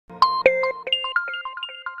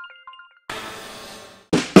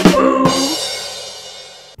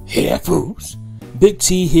Hey there, fools. Big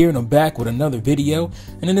T here, and I'm back with another video.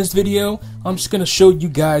 And in this video, I'm just going to show you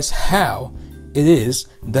guys how it is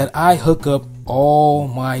that I hook up all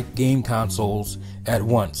my game consoles at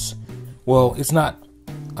once. Well, it's not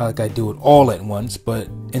like I do it all at once, but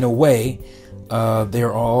in a way,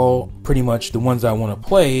 they're all pretty much the ones I want to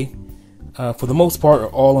play, for the most part, are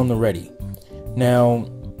all on the ready. Now,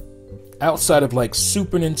 outside of like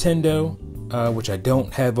Super Nintendo, which I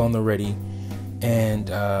don't have on the ready, and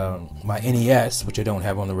my NES, which I don't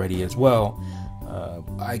have on the ready as well,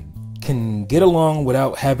 I can get along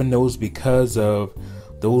without having those because of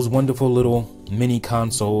those wonderful little mini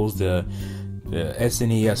consoles, the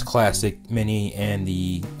SNES Classic Mini and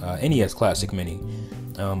the NES Classic Mini.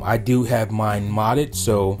 I do have mine modded,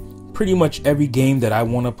 so pretty much every game that I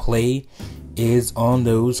want to play is on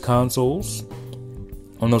those consoles,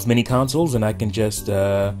 on those mini consoles, and I can just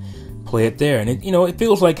play it there. And it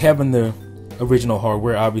feels like having the original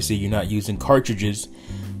hardware. Obviously, you're not using cartridges,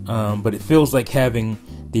 but it feels like having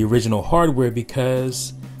the original hardware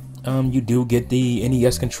because you do get the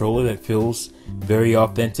NES controller that feels very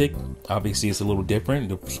authentic. Obviously, it's a little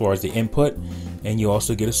different as far as the input, and you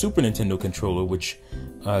also get a Super Nintendo controller, which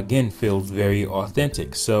again feels very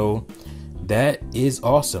authentic. So that is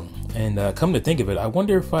awesome. And come to think of it, I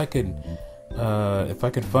wonder if I could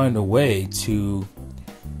find a way to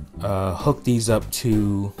hook these up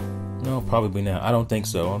to. No, probably not. I don't think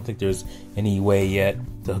so. I don't think there's any way yet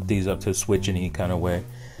to hook these up to Switch in any kind of way.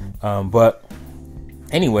 But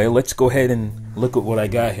anyway, let's go ahead and look at what I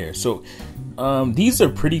got here. So these are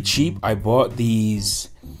pretty cheap. I bought these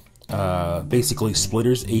basically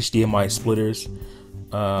splitters, HDMI splitters,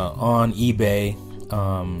 on eBay.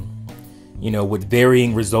 With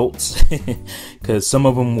varying results, because some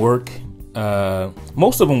of them work.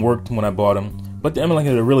 Most of them worked when I bought them, but they're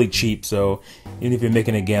really cheap. So even if you're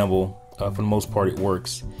making a gamble, for the most part, it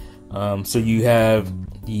works. So you have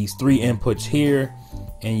these three inputs here,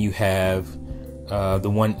 and you have the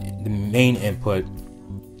main input,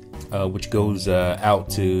 which goes out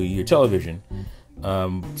to your television.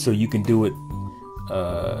 So you can do it.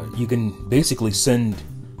 You can basically send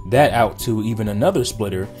that out to even another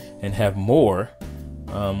splitter and have more.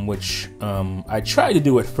 Which I tried to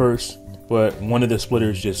do at first, but one of the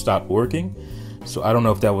splitters just stopped working. So I don't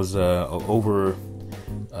know if that was I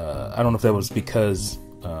don't know if that was because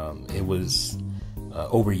it was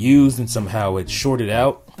overused and somehow it shorted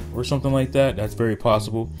out or something like that. That's very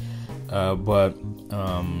possible. But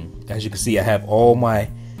as you can see, I have all my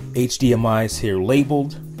HDMIs here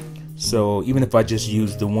labeled. So even if I just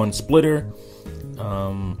use the one splitter,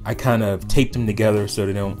 I kind of tape them together so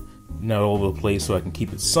they don't not all over the place, so I can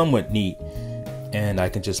keep it somewhat neat, and I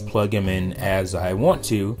can just plug them in as I want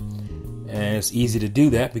to. And it's easy to do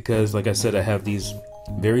that because, like I said, I have these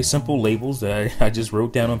very simple labels that I just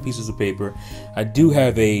wrote down on pieces of paper. I do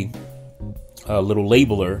have a little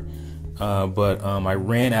labeler, but I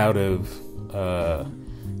ran out of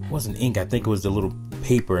it wasn't ink, I think it was the little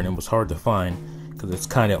paper, and it was hard to find because it's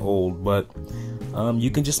kind of old. But you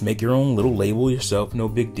can just make your own little label yourself, no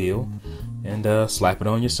big deal, and slap it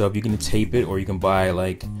on yourself. You can tape it, or you can buy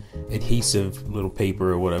like adhesive little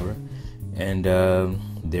paper or whatever, and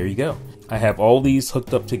there you go. I have all these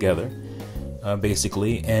hooked up together,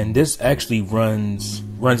 basically, and this actually runs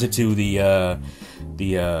into the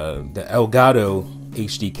Elgato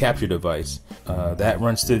HD capture device. That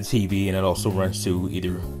runs to the TV, and it also runs to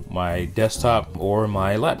either my desktop or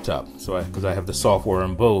my laptop. So because I have the software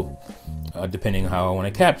on both, depending on how I want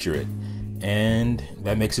to capture it. And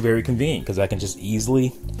that makes it very convenient because I can just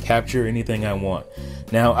easily capture anything I want.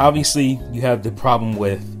 Now, obviously, you have the problem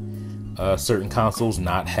with certain consoles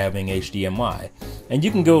not having HDMI, and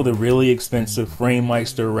you can go the really expensive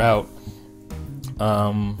FrameMeister route,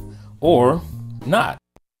 or not.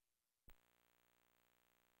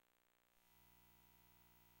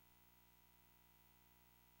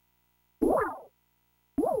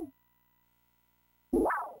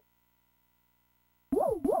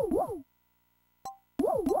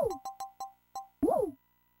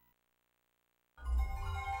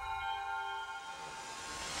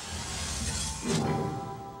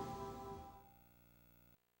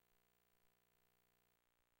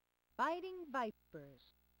 Fighting Vipers.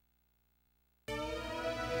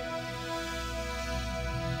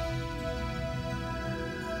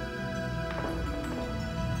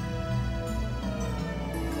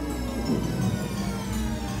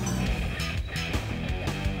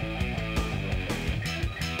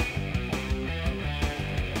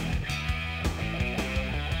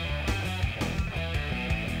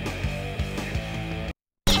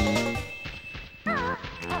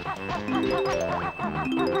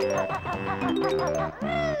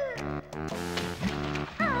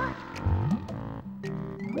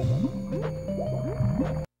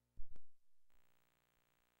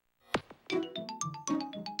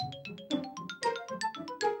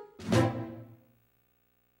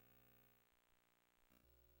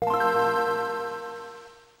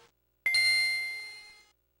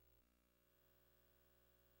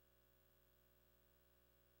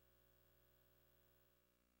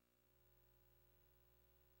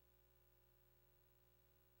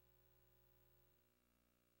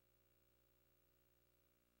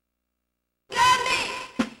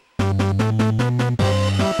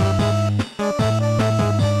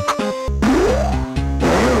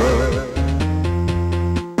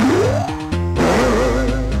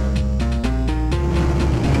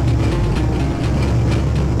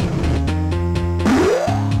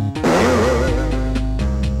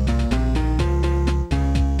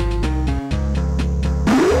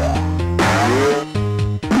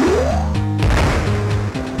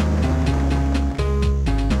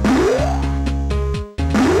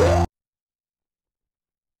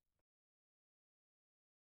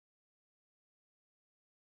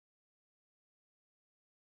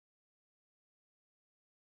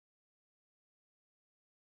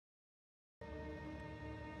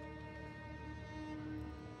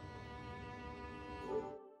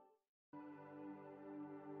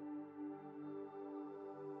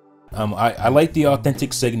 I like the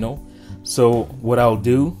authentic signal, so what I'll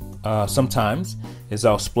do sometimes is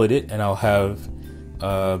I'll split it and I'll have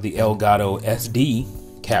the Elgato SD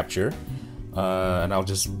capture, and I'll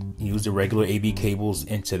just use the regular AB cables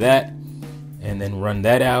into that, and then run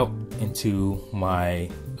that out into my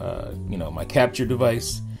my capture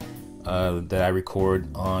device that I record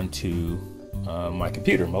onto my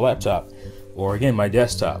computer, my laptop, or again my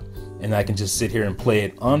desktop, and I can just sit here and play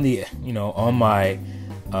it on the on my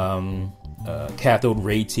cathode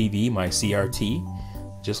ray TV, my CRT,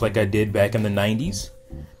 just like I did back in the 90s.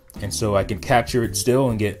 And so I can capture it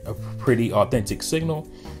still and get a pretty authentic signal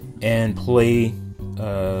and play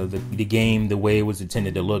the game the way it was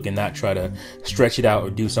intended to look, and not try to stretch it out or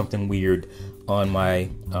do something weird on my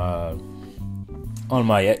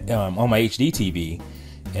HD TV,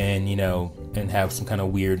 and and have some kind of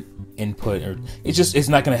weird input, or it's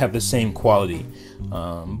not going to have the same quality.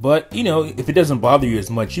 But if it doesn't bother you as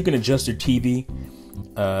much, you can adjust your TV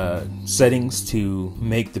settings to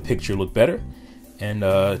make the picture look better and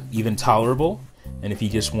even tolerable. And if you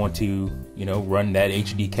just want to run that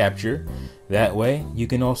HD capture that way, you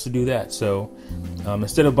can also do that. So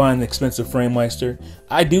instead of buying the expensive FrameMeister,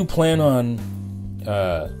 I do plan on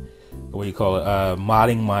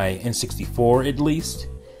modding my N64 at least,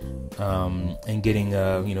 and getting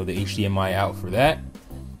the HDMI out for that.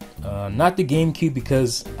 Not the GameCube,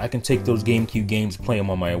 because I can take those GameCube games, play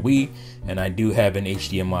them on my Wii, and I do have an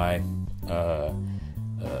HDMI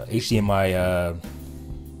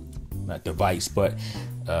not device, but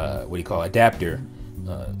adapter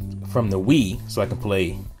from the Wii, so I can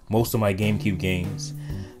play most of my GameCube games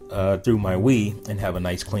through my Wii and have a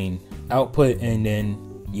nice clean output, and then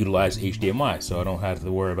utilize HDMI, so I don't have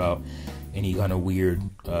to worry about any kind of weird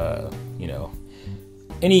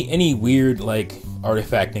any weird like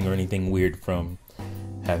artifacting or anything weird from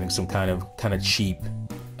having some kind of cheap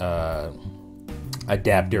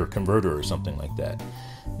adapter or converter or something like that.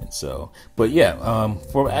 And so, but yeah,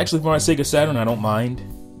 for my Sega Saturn, I don't mind.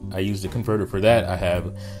 I use the converter for that. I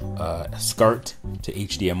have SCART to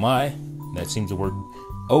HDMI. That seems to work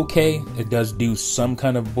okay. It does do some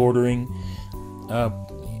kind of bordering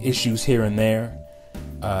issues here and there,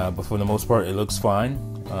 but for the most part, it looks fine.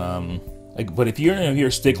 But if you're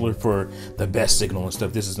a stickler for the best signal and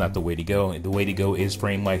stuff, this is not the way to go. The way to go is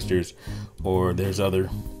FrameMeisters, or there's other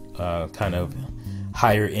kind of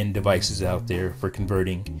higher end devices out there for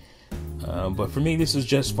converting. But for me, this is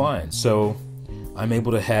just fine. So I'm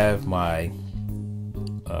able to have my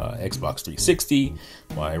Xbox 360,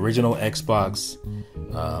 my original Xbox,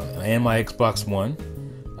 and my Xbox One.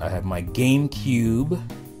 I have my GameCube,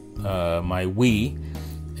 my Wii,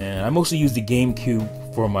 and I mostly use the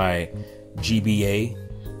GameCube for my GBA,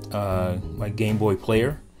 my Game Boy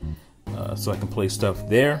player, so I can play stuff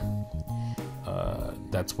there.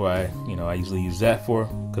 That's why I usually use that for,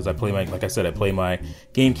 because I play like I said, I play my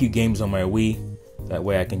GameCube games on my Wii. That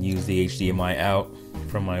way I can use the HDMI out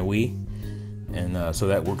from my Wii, and so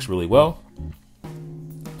that works really well.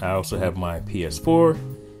 I also have my PS4,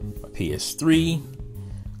 my PS3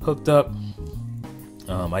 hooked up.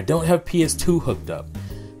 I don't have PS2 hooked up.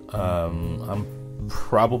 I'm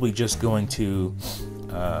probably just going to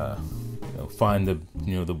find the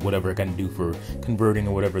whatever I can do for converting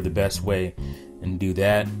or whatever the best way, and do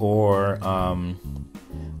that, or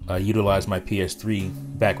utilize my PS3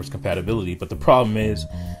 backwards compatibility. But the problem is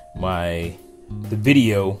the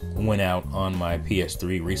video went out on my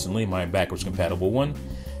PS3 recently, my backwards compatible one,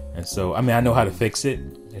 and so I know how to fix it.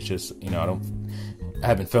 It's just I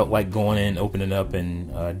haven't felt like going in, opening up,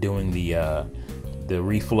 and doing the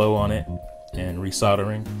reflow on it and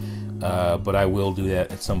resoldering, but I will do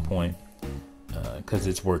that at some point because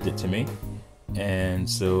it's worth it to me. And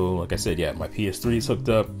so, like I said, yeah, my PS3 is hooked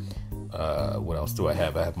up. What else do I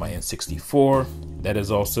have? I have my N64 that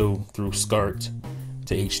is also through SCART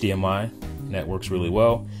to HDMI, and that works really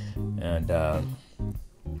well. And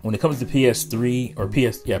when it comes to PS3 or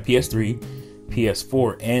PS3,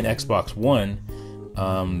 PS4, and Xbox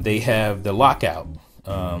One, they have the lockout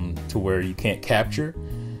to where you can't capture.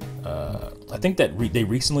 I think that they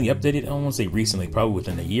recently updated. I don't want to say recently, probably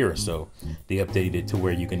within a year or so, they updated it to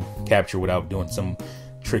where you can capture without doing some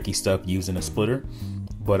tricky stuff using a splitter.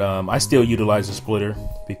 But I still utilize a splitter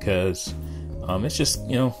because it's just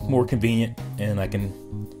more convenient, and I can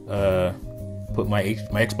put my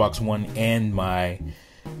Xbox One and my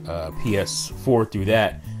PS4 through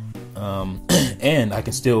that, and I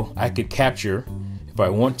could capture if I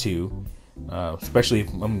want to, especially if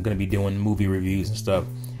I'm going to be doing movie reviews and stuff.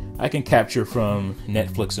 I can capture from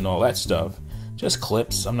Netflix and all that stuff, just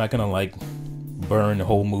clips. I'm not gonna burn the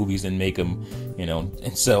whole movies and make them,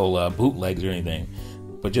 and sell bootlegs or anything.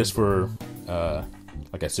 But just for,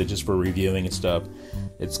 like I said, just for reviewing and stuff,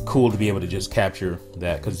 it's cool to be able to just capture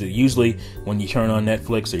that. Because usually when you turn on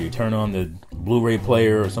Netflix or you turn on the Blu-ray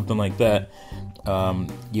player or something like that,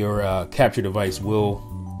 your capture device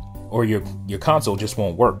or your console just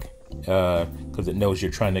won't work because it knows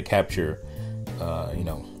you're trying to capture,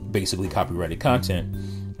 basically copyrighted content,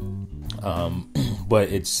 but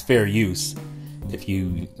it's fair use if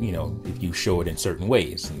you show it in certain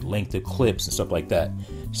ways, you link the clips and stuff like that.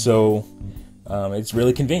 So it's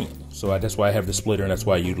really convenient. So that's why I have the splitter, and that's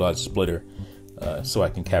why I utilize the splitter, so I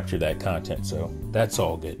can capture that content. So that's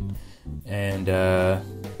all good. And I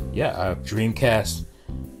have Dreamcast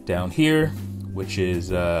down here, which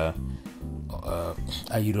is I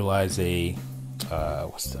utilize a I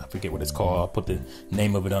forget what it's called. I'll put the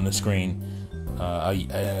name of it on the screen.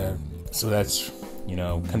 So that's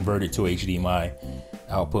converted to HDMI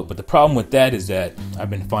output. But the problem with that is that I've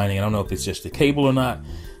been finding, I don't know if it's just the cable or not,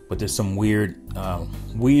 but there's some weird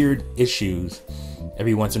issues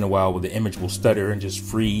every once in a while where the image will stutter and just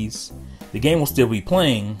freeze. The game will still be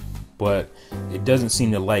playing, but it doesn't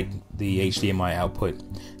seem to like the HDMI output.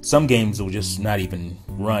 Some games will just not even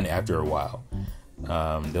run after a while.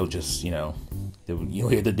 They'll just you'll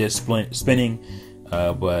hear the disc spinning,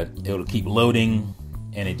 but it'll keep loading,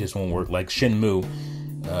 and it just won't work. Like Shenmue,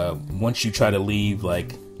 once you try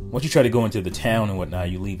to go into the town and whatnot,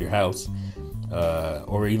 you leave your house,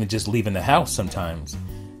 or even just leaving the house, sometimes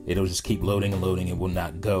it'll just keep loading and loading. It will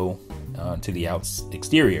not go to the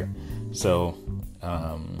exterior. So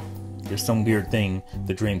there's some weird thing,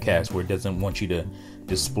 the Dreamcast, where it doesn't want you to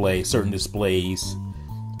display certain displays.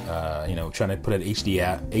 Trying to put an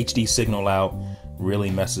HD signal out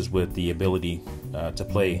really messes with the ability to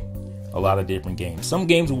play a lot of different games. Some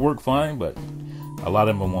games will work fine, but a lot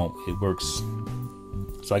of them won't. It works.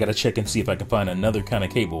 So I got to check and see if I can find another kind of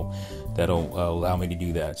cable that'll allow me to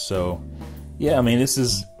do that. So yeah, this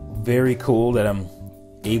is very cool that I'm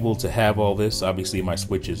able to have all this. Obviously my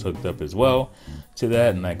Switch is hooked up as well to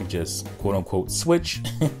that, and I can just quote unquote switch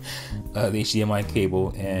the HDMI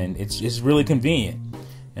cable, and it's really convenient.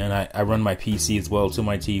 And I run my PC as well to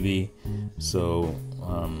my TV, so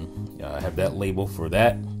I have that label for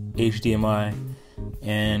that HDMI.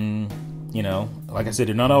 And like I said,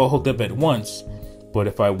 they're not all hooked up at once, but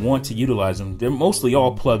if I want to utilize them, they're mostly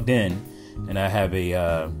all plugged in, and I have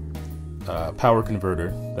a power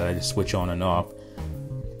converter that I just switch on and off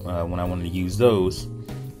when I want to use those,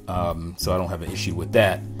 so I don't have an issue with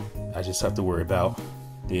that. I just have to worry about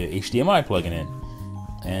the HDMI plugging in,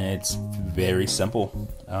 and it's very simple.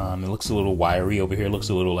 It looks a little wiry over here. It looks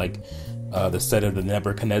a little like the set of the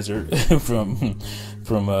Nebuchadnezzar from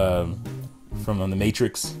the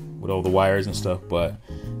Matrix with all the wires and stuff. But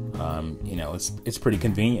it's pretty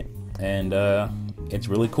convenient, and it's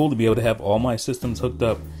really cool to be able to have all my systems hooked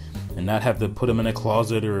up and not have to put them in a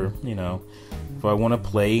closet, or if I want to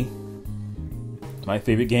play my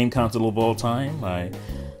favorite game console of all time, my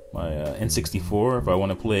N64. If I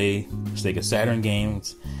want to play Sega Saturn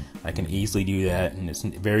games, I can easily do that, and it's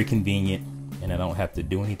very convenient, and I don't have to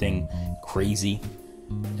do anything crazy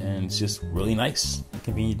and it's just really nice and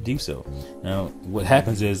convenient to do so. Now, what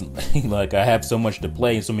happens is, like, I have so much to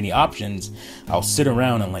play and so many options, I'll sit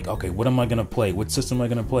around and like, okay, what am I gonna play? What system am I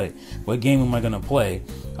gonna play? What game am I gonna play?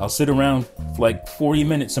 I'll sit around for like 40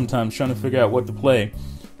 minutes sometimes trying to figure out what to play,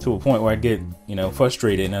 to a point where I get,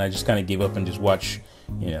 frustrated, and I just kind of give up and just watch,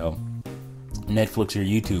 Netflix or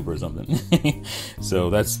YouTube or something. So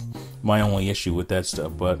that's my only issue with that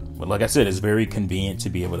stuff. But like I said, it's very convenient to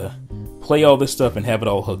be able to play all this stuff and have it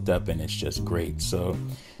all hooked up, and it's just great. So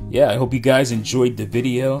yeah, I hope you guys enjoyed the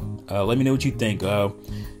video. Let me know what you think. Do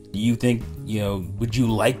you think, would you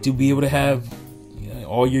like to be able to have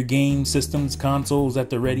all your game systems, consoles at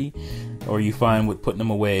the ready, or are you fine with putting them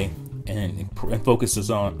away and focusing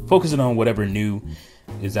on whatever new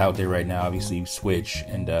is out there right now? Obviously Switch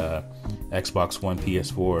and Xbox One,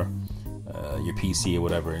 PS4, your PC or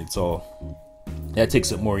whatever. It's all that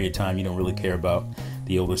takes up more of your time. You don't really care about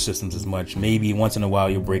the older systems as much. Maybe once in a while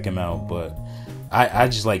you'll break them out, but I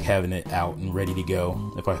just like having it out and ready to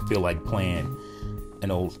go if I feel like playing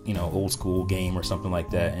an old school game or something like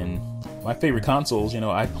that. And my favorite consoles,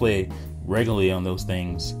 I play regularly on those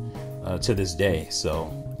things to this day.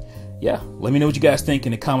 So yeah, let me know what you guys think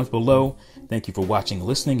in the comments below. Thank you for watching and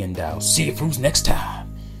listening, and I'll see you fools next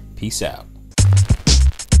time. Peace out.